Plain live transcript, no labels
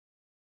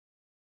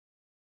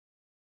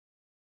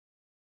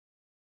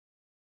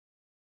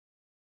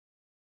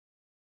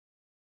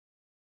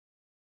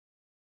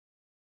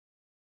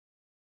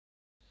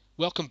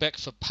Welcome back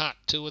for part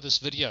 2 of this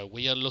video.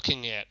 We are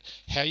looking at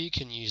how you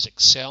can use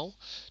Excel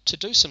to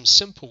do some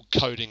simple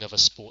coding of a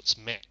sports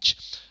match.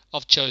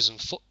 I've chosen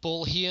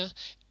football here,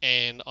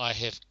 and I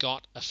have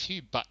got a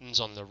few buttons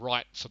on the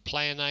right for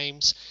player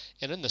names,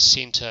 and in the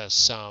center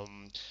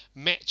some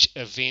match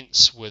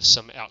events with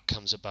some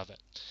outcomes above it.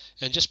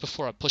 And just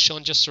before I push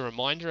on, just a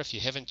reminder, if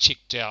you haven't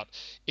checked out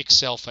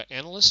Excel for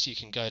Analysts, you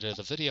can go to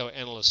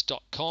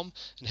thevideoanalyst.com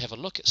and have a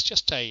look. It's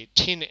just a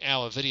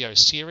 10-hour video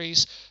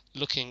series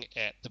looking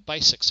at the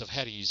basics of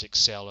how to use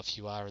Excel if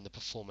you are in the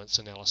performance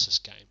analysis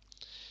game.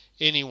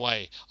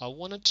 Anyway, I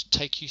wanted to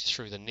take you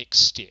through the next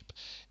step,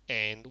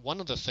 and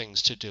one of the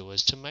things to do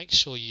is to make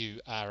sure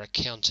you are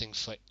accounting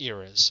for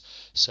errors.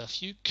 So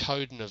if you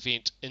code an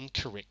event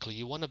incorrectly,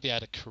 you want to be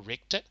able to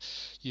correct it.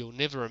 You'll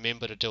never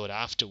remember to do it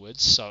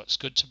afterwards, so it's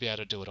good to be able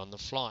to do it on the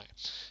fly.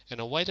 And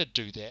a way to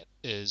do that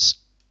is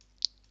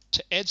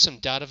to add some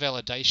data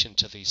validation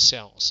to these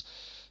cells.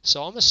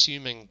 So I'm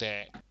assuming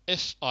that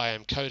if I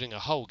am coding a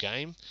whole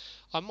game,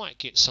 I might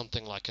get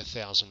something like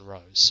 1,000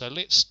 rows. So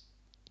let's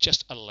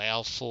just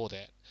allow for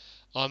that.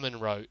 I'm in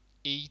row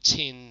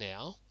E10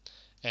 now,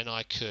 and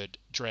I could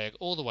drag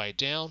all the way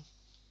down.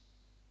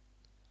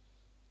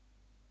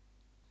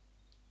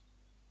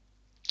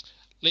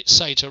 Let's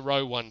say to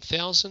row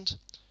 1000,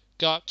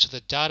 go up to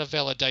the data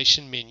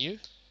validation menu,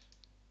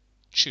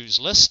 choose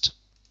list,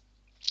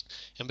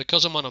 and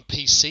because I'm on a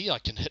PC, I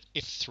can hit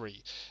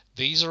F3.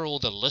 These are all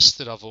the lists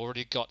that I've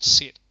already got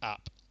set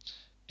up,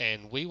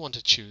 and we want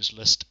to choose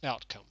list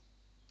outcome.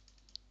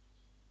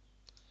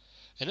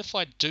 And if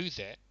I do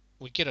that,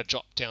 we get a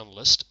drop-down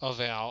list of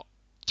our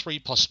 3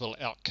 possible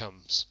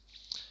outcomes.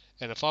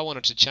 And if I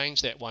wanted to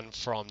change that one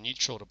from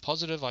neutral to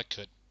positive, I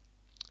could.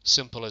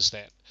 Simple as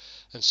that.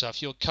 And so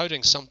if you're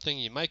coding something,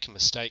 you make a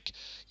mistake,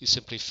 you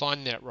simply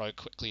find that row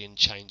quickly and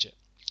change it.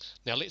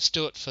 Now let's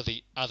do it for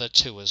the other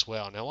 2 as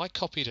well. Now I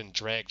copied and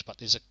dragged, but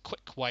there's a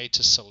quick way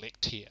to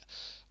select here.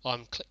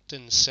 I'm clicked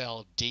in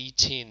cell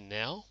D10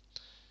 now.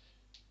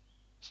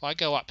 If I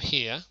go up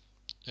here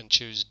and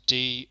choose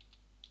D1000,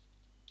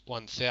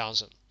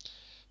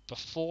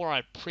 before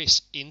I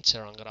press enter,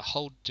 I'm going to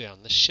hold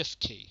down the shift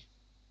key.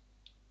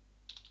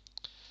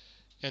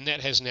 And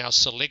that has now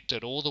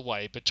selected all the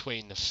way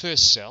between the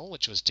first cell,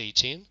 which was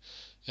D10,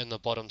 and the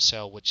bottom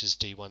cell, which is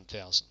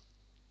D1000.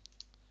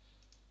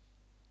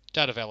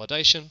 Data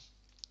validation,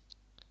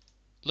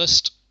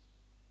 list,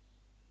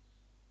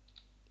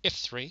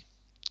 F3,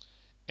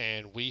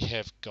 and we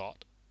have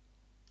got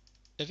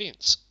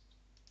events.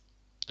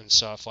 And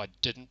so if I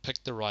didn't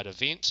pick the right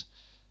event,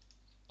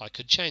 I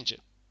could change it.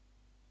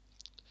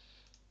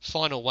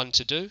 Final one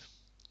to do.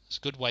 It's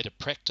a good way to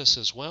practice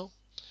as well.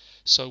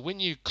 So when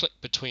you click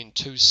between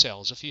 2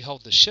 cells, if you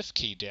hold the shift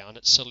key down,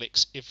 it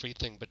selects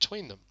everything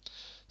between them.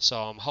 So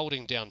I'm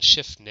holding down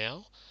shift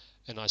now,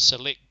 and I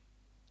select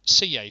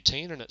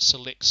C18, and it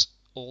selects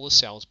all the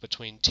cells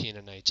between 10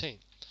 and 18.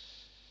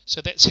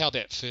 So that's how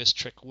that first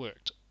trick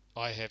worked.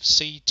 I have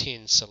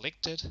C10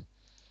 selected.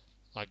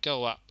 I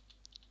go up,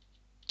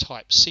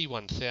 type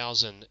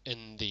C1000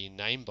 in the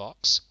name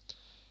box.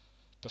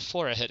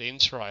 Before I hit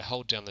enter, I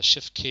hold down the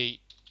shift key,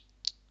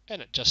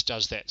 and it just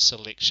does that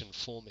selection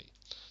for me.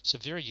 It's a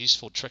very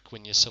useful trick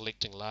when you're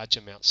selecting large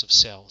amounts of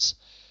cells.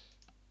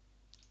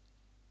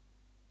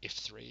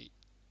 F3,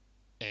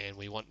 and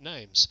we want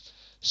names.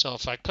 So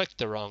if I click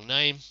the wrong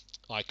name,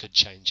 I could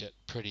change it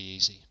pretty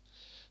easy.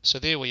 So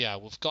there we are.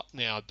 We've got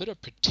now a bit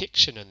of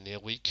protection in there.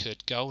 We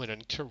could go in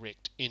and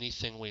correct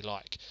anything we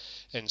like.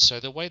 And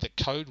so the way the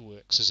code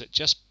works is it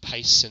just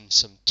pastes in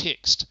some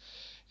text,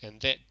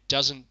 and that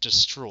doesn't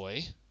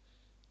destroy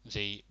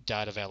the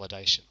data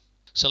validation.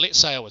 So let's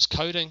say I was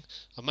coding,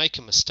 I make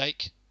a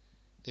mistake.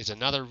 There's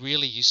another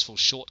really useful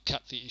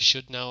shortcut that you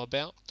should know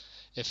about.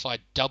 If I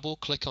double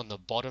click on the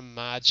bottom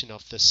margin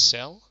of this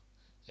cell,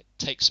 it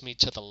takes me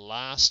to the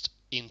last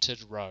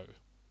entered row.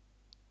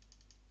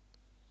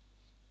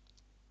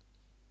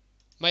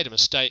 Made a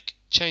mistake,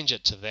 change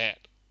it to that,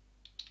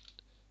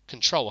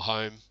 Control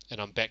Home,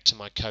 and I'm back to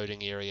my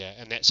coding area,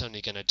 and that's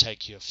only going to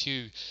take you a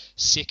few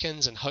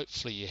seconds, and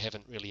hopefully you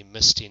haven't really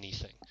missed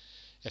anything.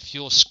 If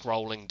you're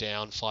scrolling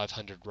down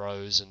 500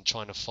 rows and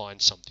trying to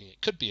find something,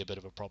 it could be a bit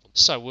of a problem.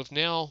 So we've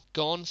now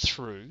gone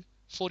through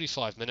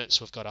 45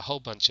 minutes, we've got a whole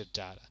bunch of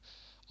data.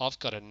 I've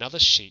got another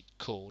sheet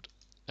called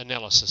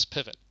Analysis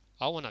Pivot.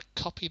 I want to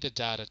copy the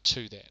data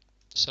to that.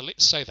 So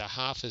let's say the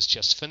half is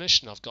just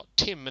finished and I've got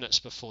 10 minutes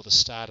before the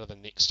start of the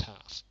next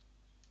half.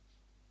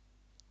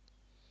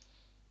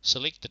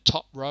 Select the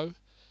top row,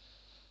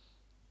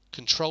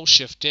 Control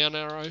Shift down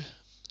arrow,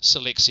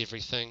 selects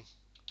everything,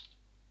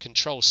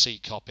 Control C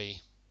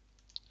copy,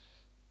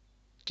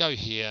 go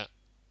here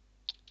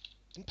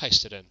and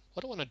paste it in.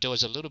 What I want to do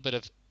is a little bit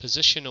of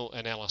positional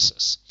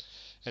analysis,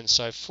 and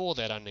so for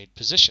that I need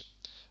position.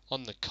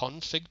 On the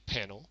config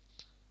panel,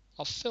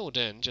 I've filled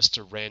in just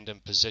a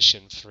random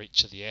position for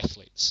each of the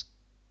athletes.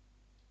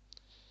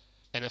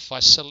 And if I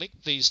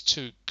select these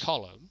 2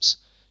 columns,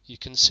 you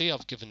can see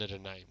I've given it a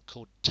name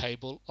called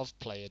Table of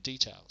Player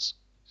Details.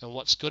 And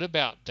what's good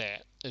about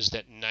that is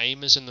that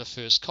name is in the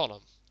first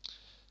column.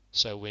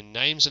 So when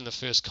name's in the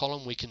first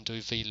column, we can do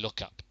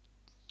VLOOKUP.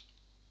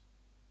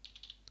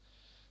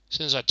 As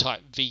soon as I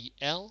type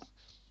VL,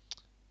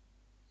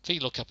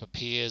 VLOOKUP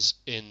appears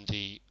in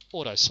the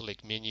auto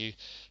select menu.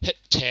 Hit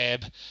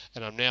tab,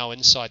 and I'm now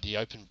inside the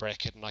open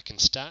bracket, and I can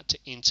start to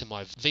enter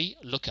my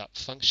VLOOKUP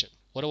function.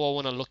 What do I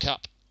want to look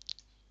up?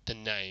 The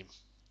name.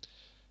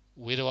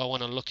 Where do I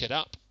want to look it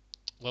up?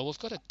 Well, we've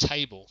got a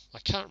table. I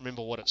can't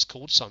remember what it's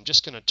called, so I'm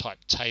just going to type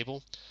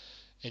table,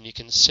 and you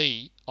can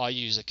see I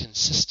use a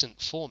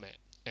consistent format,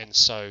 and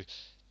so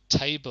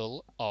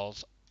table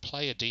of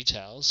player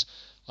details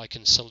I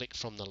can select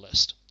from the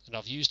list, and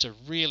I've used a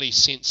really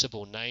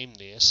sensible name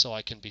there so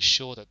I can be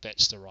sure that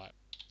that's the right.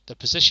 The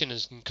position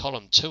is in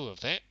column 2 of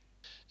that,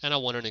 and I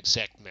want an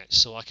exact match,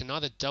 so I can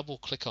either double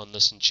click on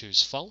this and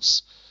choose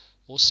false,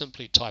 or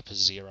simply type a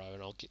 0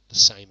 and I'll get the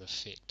same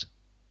effect.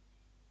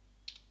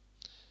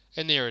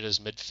 And there it is,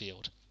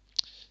 midfield.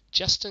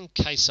 Just in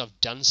case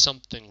I've done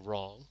something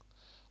wrong,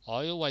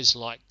 I always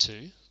like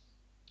to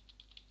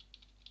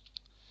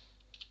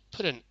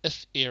put an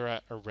if error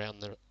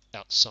around the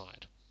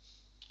outside.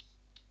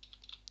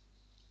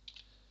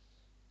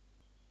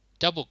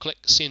 Double click,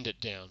 send it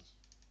down.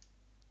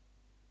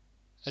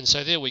 And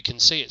so there we can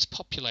see it's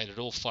populated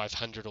all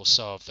 500 or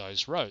so of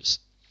those rows.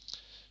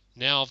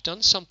 Now I've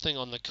done something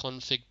on the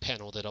config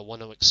panel that I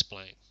want to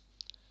explain.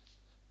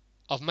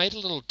 I've made a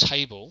little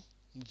table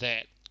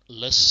that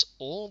lists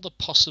all the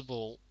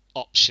possible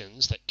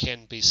options that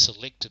can be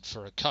selected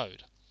for a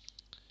code.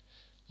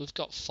 We've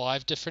got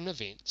 5 different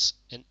events,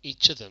 and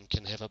each of them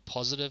can have a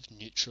positive,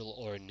 neutral,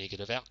 or a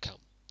negative outcome.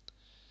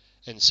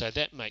 And so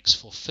that makes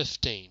for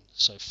 15.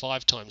 So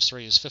 5 times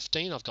 3 is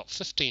 15. I've got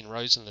 15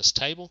 rows in this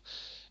table,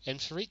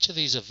 and for each of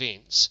these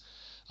events,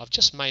 I've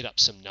just made up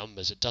some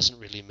numbers. It doesn't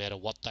really matter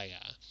what they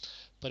are.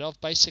 But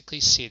I've basically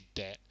said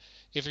that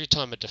every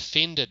time a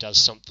defender does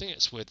something,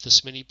 it's worth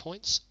this many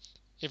points.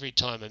 Every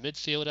time a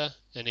midfielder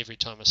and every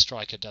time a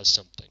striker does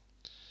something.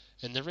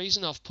 And the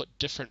reason I've put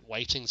different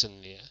weightings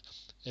in there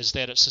is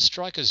that it's a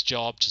striker's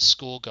job to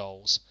score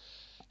goals,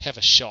 have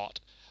a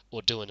shot,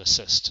 or do an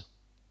assist.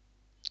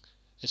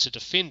 It's a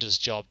defender's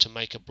job to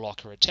make a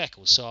block or a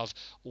tackle. So I've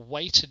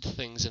weighted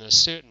things in a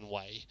certain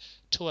way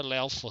to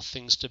allow for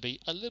things to be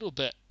a little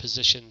bit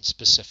position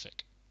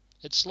specific.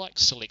 It's like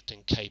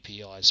selecting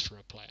KPIs for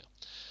a player.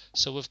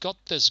 So we've got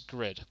this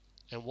grid,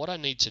 and what I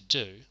need to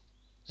do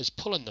is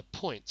pull in the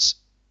points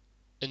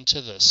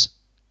into this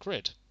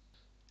grid.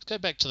 Let's go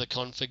back to the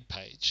config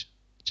page.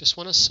 Just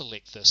want to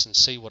select this and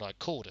see what I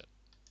called it.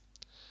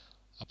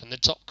 Up in the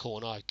top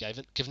corner, I've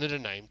given it a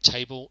name,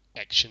 Table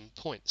Action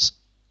Points.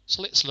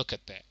 So let's look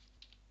at that.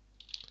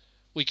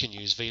 We can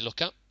use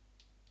VLOOKUP.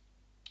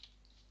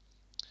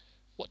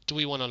 What do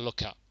we want to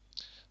look up?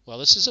 Well,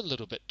 this is a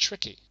little bit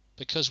tricky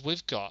because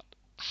we've got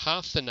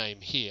half the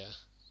name here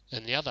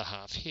and the other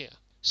half here.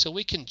 So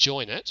we can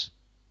join it,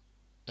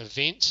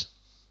 event,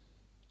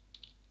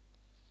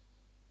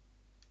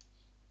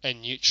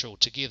 and neutral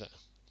together.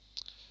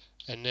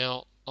 And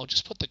now I'll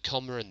just put the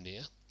comma in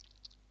there.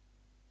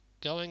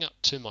 Going up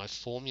to my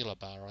formula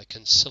bar, I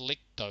can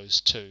select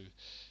those two.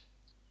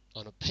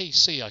 On a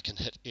PC, I can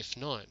hit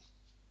F9.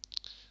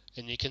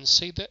 And you can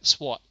see that's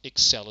what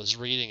Excel is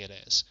reading it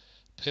as,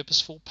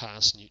 purposeful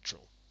pass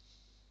neutral.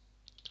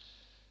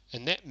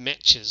 And that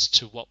matches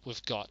to what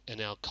we've got in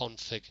our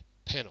config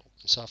panel.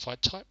 And so if I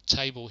type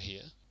table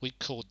here, we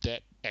called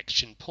that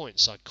action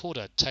points. I called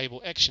a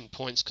table action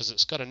points because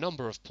it's got a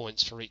number of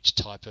points for each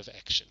type of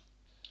action.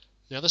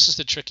 Now this is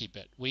the tricky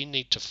bit. We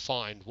need to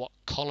find what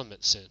column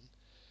it's in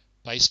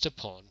based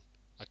upon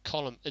a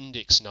column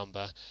index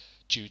number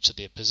due to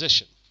their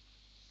position.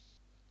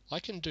 I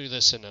can do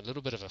this in a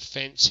little bit of a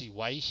fancy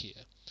way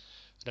here,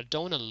 and I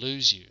don't want to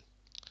lose you.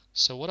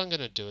 So what I'm going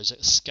to do is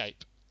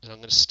escape, and I'm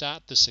going to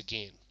start this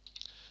again.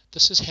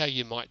 This is how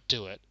you might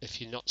do it if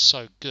you're not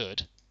so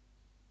good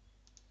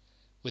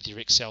with your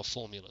Excel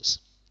formulas.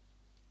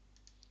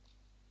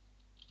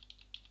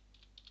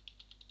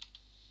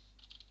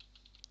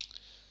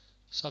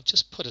 So I've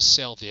just put a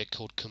cell there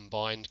called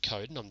combined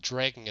code, and I'm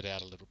dragging it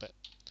out a little bit.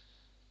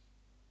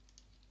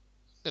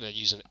 I'm going to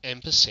use an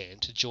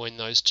ampersand to join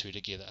those two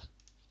together.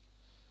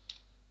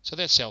 So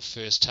that's our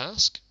first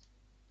task.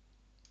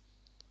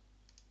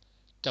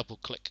 Double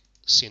click,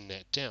 send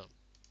that down.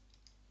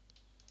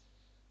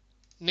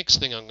 Next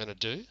thing I'm going to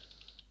do,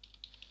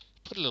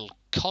 put a little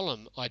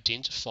column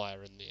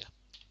identifier in there,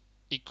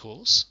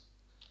 equals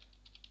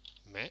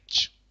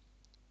match.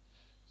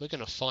 We're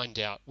going to find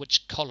out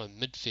which column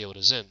midfield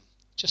is in,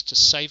 just to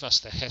save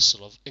us the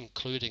hassle of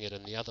including it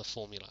in the other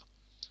formula.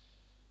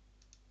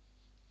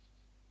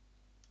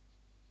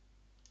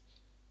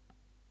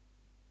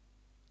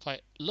 If I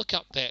look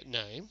up that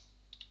name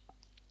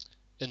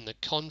in the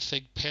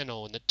config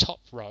panel in the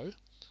top row,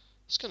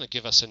 it's going to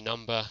give us a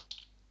number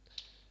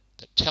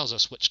that tells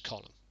us which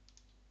column.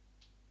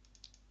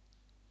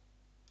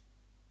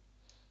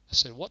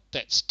 So what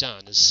that's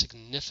done is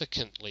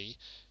significantly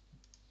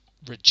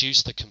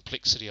reduce the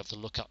complexity of the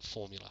lookup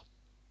formula.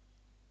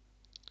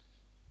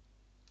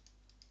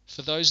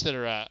 For those that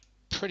are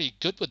pretty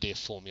good with their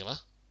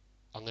formula,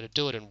 I'm going to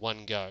do it in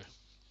one go.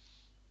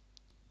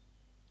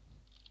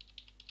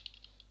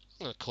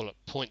 I'm going to call it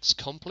points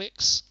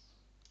complex.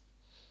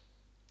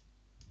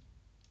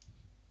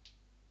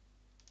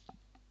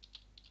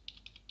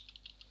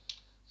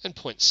 And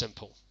point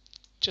simple,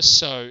 just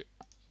so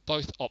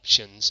both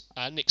options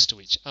are next to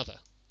each other.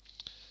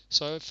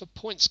 So for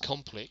points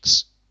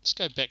complex, let's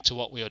go back to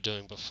what we were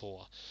doing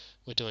before.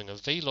 We're doing a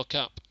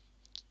VLOOKUP.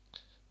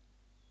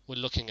 We're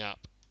looking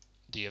up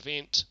the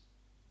event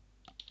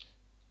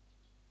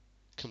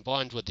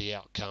combined with the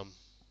outcome.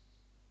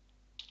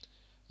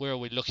 Where are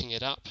we looking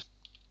it up?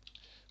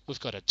 We've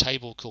got a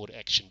table called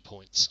action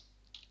points,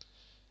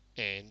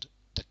 and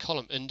the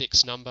column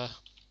index number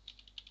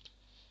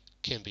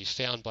can be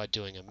found by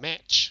doing a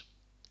match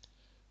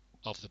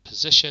of the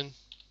position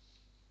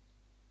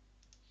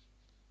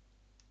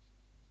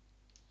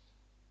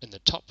in the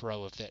top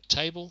row of that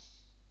table,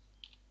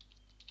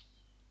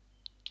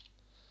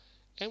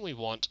 and we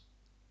want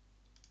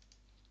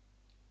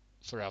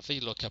for our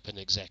VLOOKUP an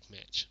exact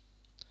match.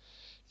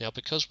 Now,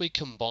 because we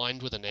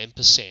combined with an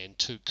ampersand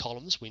two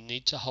columns, we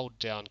need to hold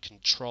down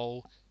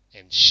Control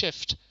and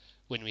Shift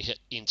when we hit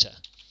Enter.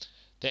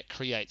 That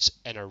creates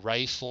an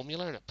array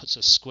formula, and it puts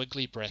a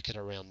squiggly bracket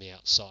around the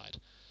outside.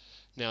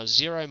 Now,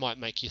 0 might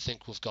make you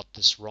think we've got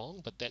this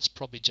wrong, but that's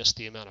probably just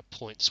the amount of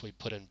points we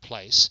put in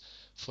place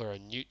for a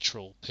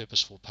neutral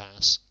purposeful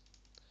pass.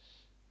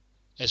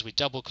 As we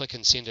double click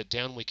and send it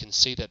down, we can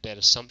see that that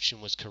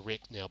assumption was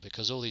correct now,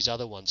 because all these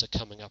other ones are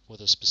coming up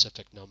with a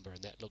specific number,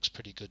 and that looks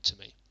pretty good to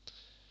me.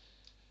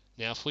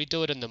 Now, if we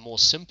do it in the more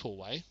simple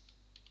way,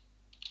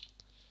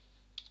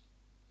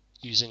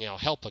 using our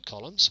helper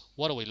columns,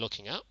 what are we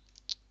looking up?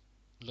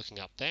 Looking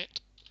up that.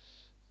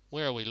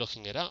 Where are we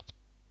looking it up?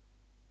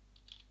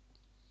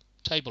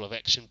 Table of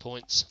action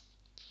points.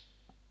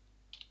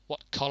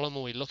 What column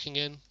are we looking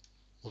in?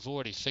 We've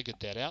already figured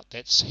that out.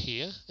 That's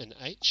here in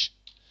H.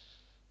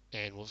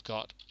 And we've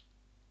got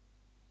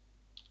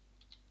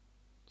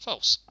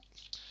false.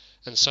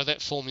 And so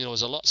that formula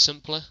is a lot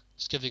simpler.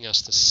 It's giving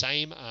us the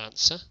same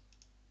answer.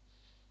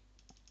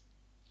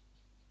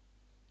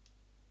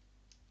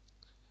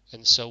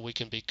 And so we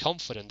can be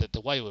confident that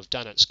the way we've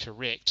done it's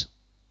correct,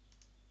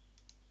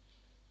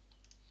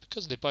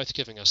 because they're both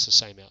giving us the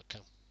same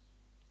outcome.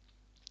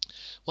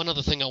 One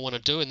other thing I want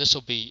to do, and this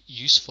will be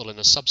useful in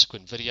a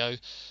subsequent video,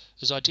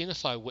 is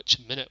identify which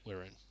minute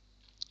we're in.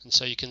 And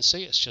so you can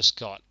see it's just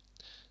got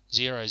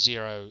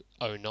 0009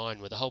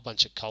 with a whole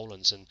bunch of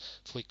colons, and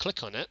if we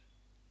click on it,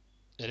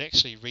 it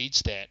actually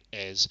reads that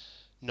as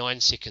 9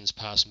 seconds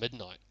past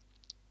midnight.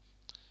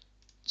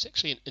 It's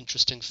actually an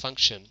interesting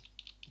function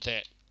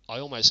that I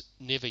almost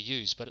never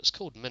use, but it's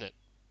called minute.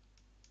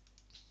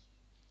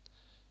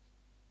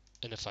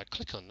 And if I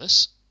click on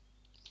this,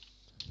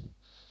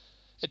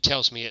 it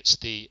tells me it's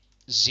the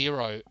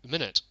 0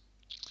 minute.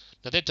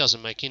 Now that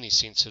doesn't make any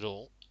sense at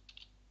all,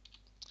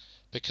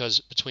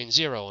 because between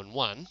 0 and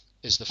 1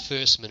 is the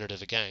first minute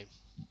of a game.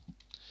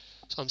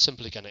 So I'm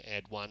simply going to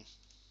add 1.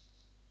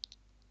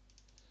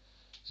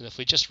 And if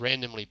we just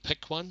randomly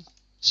pick one,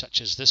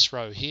 such as this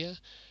row here,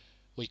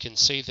 we can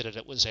see that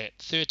it was at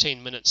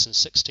 13 minutes and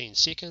 16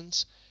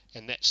 seconds,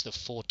 and that's the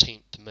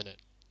 14th minute.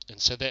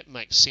 And so that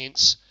makes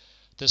sense.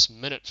 This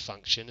minute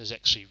function is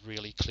actually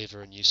really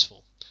clever and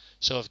useful.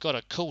 So I've got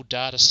a cool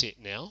data set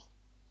now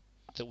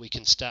that we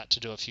can start to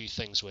do a few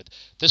things with.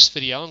 This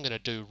video I'm going to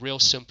do real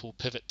simple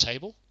pivot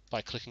table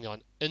by clicking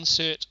on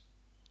Insert,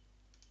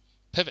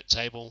 Pivot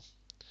Table,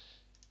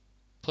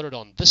 put it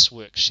on this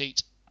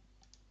worksheet,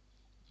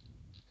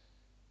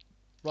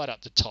 right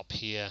up the top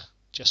here,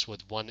 just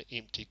with one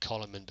empty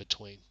column in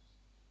between.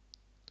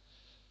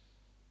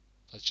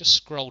 Let's just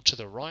scroll to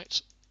the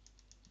right.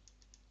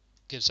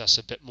 Gives us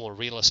a bit more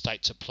real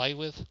estate to play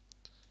with.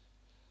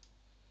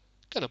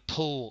 Going to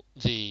pull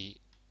the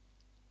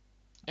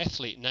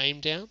athlete name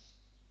down.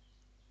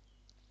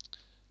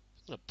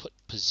 I'm going to put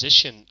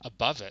position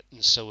above it,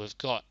 and so we've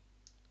got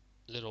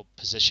a little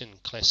position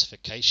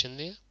classification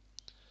there.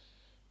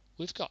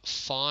 We've got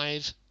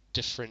 5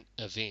 different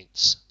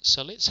events.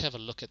 So let's have a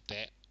look at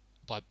that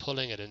by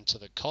pulling it into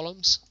the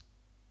columns.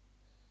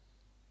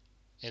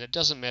 And it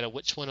doesn't matter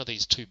which one of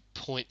these 2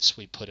 points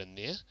we put in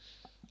there.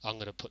 I'm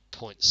going to put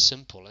point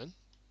simple in.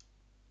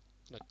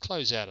 I'm going to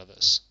close out of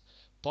this.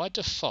 By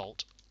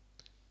default,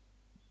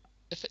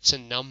 if it's a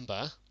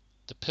number,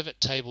 the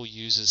pivot table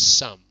uses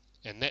sum,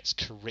 and that's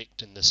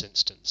correct in this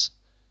instance.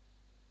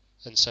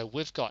 And so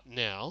we've got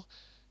now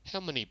how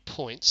many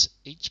points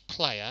each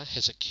player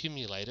has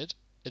accumulated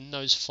in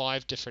those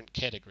 5 different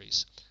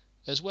categories,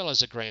 as well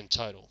as a grand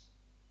total.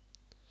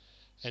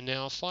 And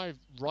now if I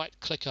right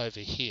click over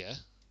here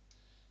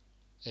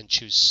and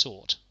choose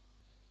sort,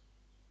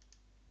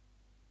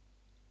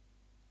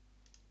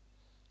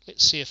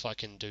 let's see if I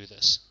can do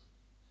this.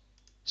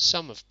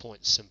 Sum of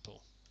points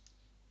simple.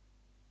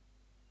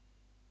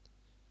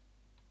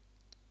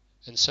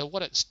 And so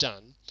what it's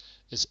done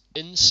is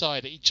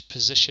inside each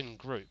position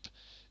group,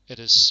 it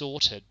is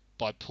sorted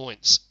by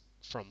points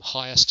from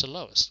highest to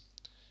lowest.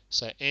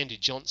 So Andy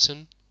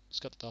Johnson has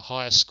got the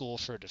highest score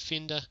for a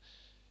defender,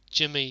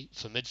 Jimmy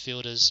for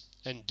midfielders,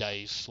 and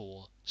Dave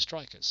for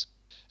strikers.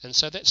 And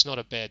so that's not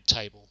a bad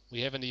table.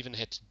 We haven't even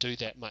had to do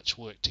that much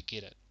work to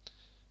get it.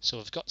 So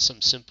we've got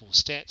some simple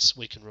stats.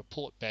 We can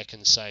report back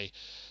and say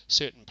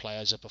certain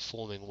players are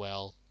performing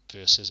well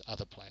versus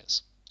other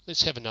players.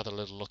 Let's have another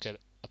little look at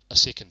a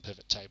second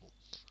pivot table.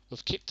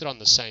 We've kept it on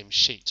the same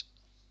sheet.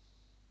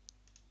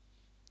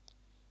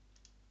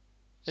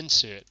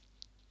 Insert,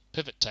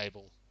 pivot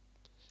table,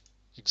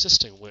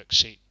 existing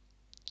worksheet.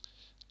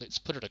 Let's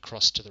put it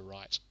across to the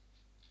right,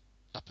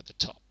 up at the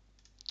top.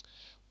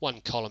 One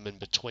column in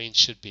between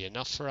should be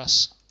enough for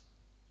us.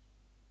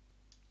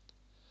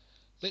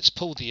 Let's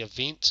pull the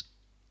event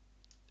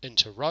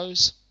into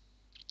rows.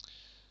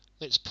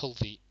 Let's pull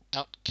the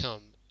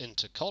outcome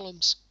into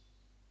columns.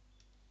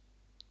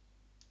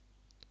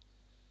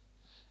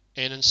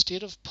 And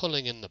instead of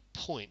pulling in the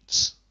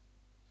points,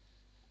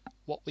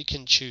 what we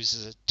can choose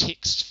is a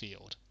text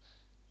field.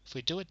 If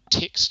we do a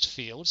text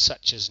field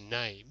such as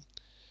name,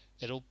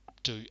 it'll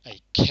do a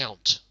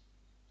count.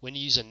 When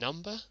you use a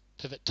number,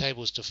 pivot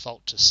tables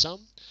default to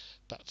sum,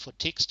 but for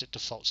text it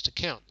defaults to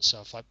count.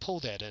 So if I pull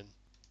that in,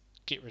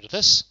 get rid of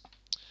this,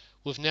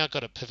 we've now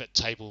got a pivot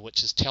table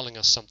which is telling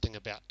us something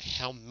about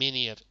how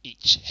many of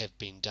each have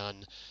been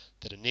done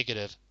that are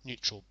negative,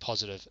 neutral,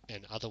 positive,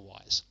 and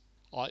otherwise.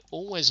 I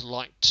always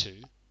like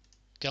to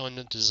go in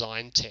the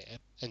Design tab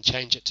and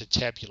change it to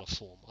tabular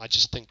form. I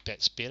just think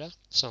that's better,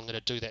 so I'm going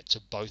to do that to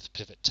both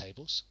pivot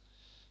tables.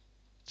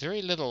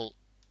 Very little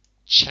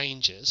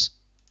changes,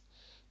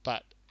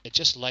 but it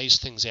just lays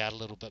things out a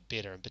little bit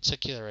better, in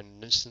particular in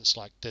an instance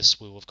like this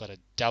where we've got a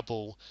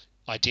double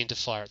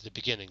identifier at the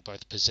beginning,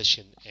 both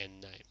position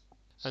and name.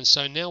 And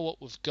so now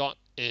what we've got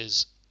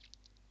is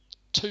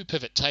two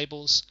pivot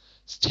tables.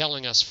 It's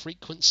telling us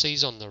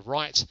frequencies on the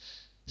right,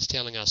 it's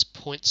telling us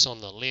points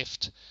on the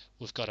left.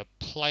 We've got a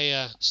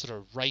player sort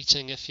of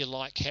rating, if you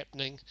like,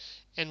 happening,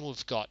 and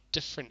we've got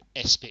different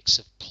aspects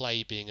of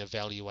play being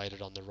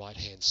evaluated on the right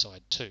hand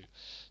side too.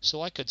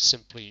 So I could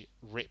simply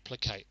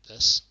replicate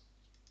this.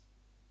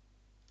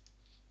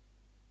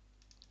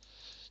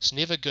 It's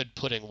never good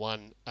putting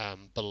one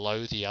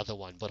below the other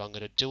one, but I'm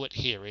going to do it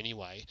here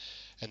anyway,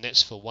 and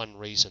that's for one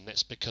reason.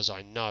 That's because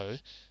I know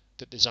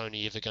that there's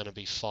only ever going to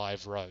be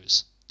 5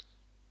 rows,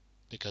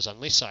 because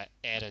unless I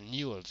add a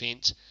new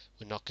event,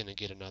 we're not going to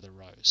get another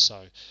row.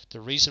 So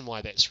the reason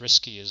why that's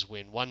risky is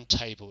when one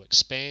table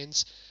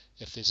expands,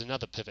 if there's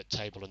another pivot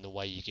table in the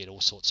way, you get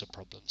all sorts of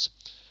problems.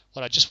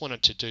 What I just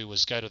wanted to do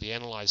was go to the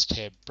Analyze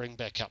tab, bring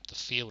back up the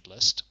field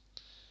list,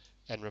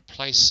 and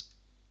replace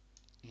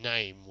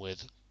name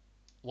with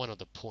one of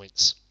the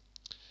points.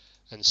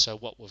 And so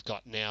what we've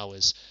got now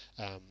is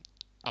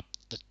up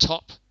the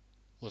top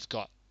we've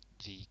got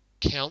the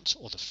count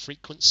or the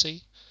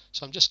frequency.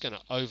 So I'm just going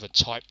to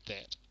overtype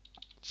that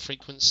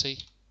frequency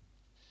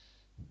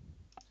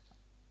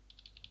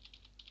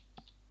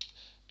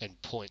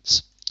and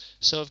points.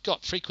 So I've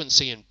got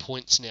frequency and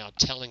points now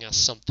telling us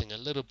something a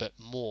little bit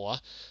more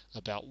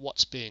about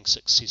what's being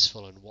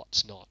successful and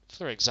what's not.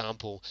 For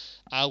example,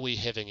 are we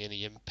having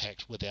any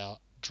impact with our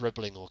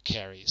dribbling or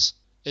carries?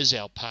 Is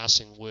our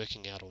passing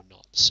working out or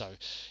not? So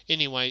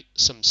anyway,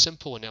 some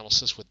simple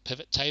analysis with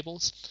pivot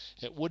tables.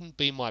 It wouldn't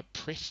be my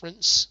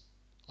preference,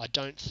 I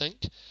don't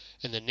think.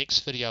 In the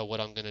next video,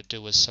 what I'm going to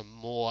do is some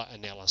more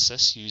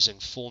analysis using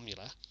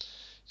formula.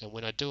 And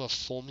when I do a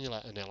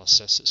formula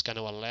analysis, it's going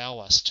to allow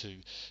us to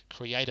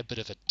create a bit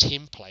of a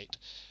template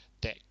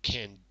that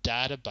can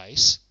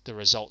database the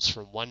results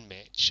from one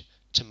match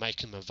to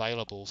make them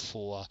available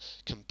for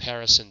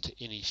comparison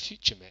to any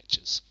future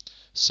matches.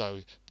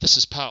 So this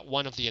is part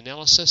 1 of the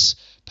analysis,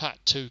 part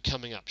 2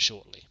 coming up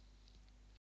shortly.